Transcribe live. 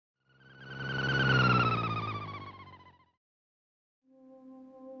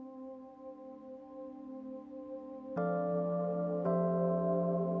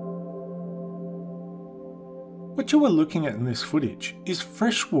What you are looking at in this footage is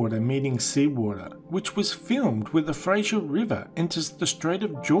freshwater meeting seawater, which was filmed where the Fraser River enters the Strait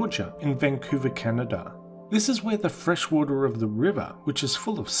of Georgia in Vancouver, Canada. This is where the freshwater of the river, which is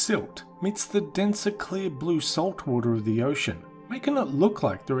full of silt, meets the denser clear blue saltwater of the ocean, making it look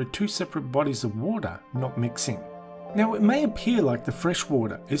like there are two separate bodies of water not mixing. Now it may appear like the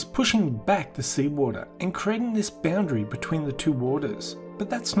freshwater is pushing back the seawater and creating this boundary between the two waters, but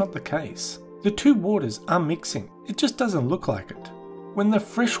that's not the case. The two waters are mixing, it just doesn't look like it. When the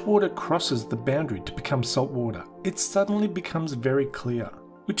fresh water crosses the boundary to become salt water, it suddenly becomes very clear,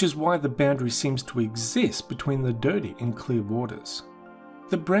 which is why the boundary seems to exist between the dirty and clear waters.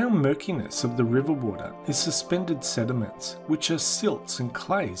 The brown murkiness of the river water is suspended sediments, which are silts and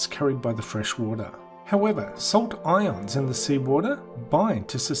clays carried by the fresh water. However, salt ions in the seawater bind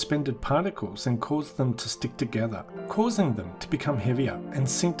to suspended particles and cause them to stick together, causing them to become heavier and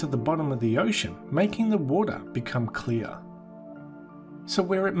sink to the bottom of the ocean, making the water become clear. So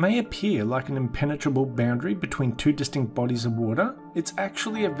where it may appear like an impenetrable boundary between two distinct bodies of water, it's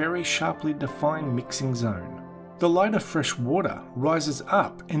actually a very sharply defined mixing zone. The lighter fresh water rises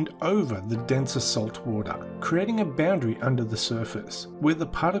up and over the denser salt water, creating a boundary under the surface, where the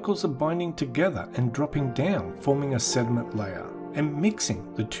particles are binding together and dropping down, forming a sediment layer, and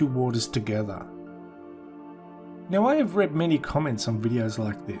mixing the two waters together. Now I have read many comments on videos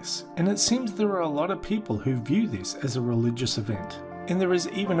like this, and it seems there are a lot of people who view this as a religious event, and there is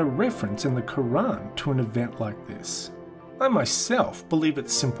even a reference in the Quran to an event like this. I myself believe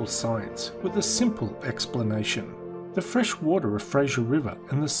it's simple science, with a simple explanation. The fresh water of Fraser River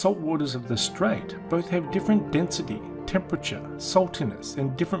and the salt waters of the Strait both have different density, temperature, saltiness,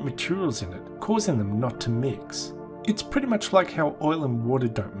 and different materials in it, causing them not to mix. It's pretty much like how oil and water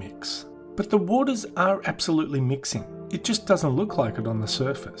don't mix. But the waters are absolutely mixing, it just doesn't look like it on the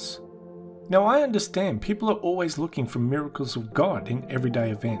surface. Now I understand people are always looking for miracles of God in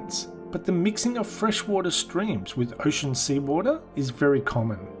everyday events, but the mixing of freshwater streams with ocean seawater is very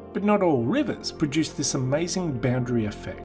common. But not all rivers produce this amazing boundary effect.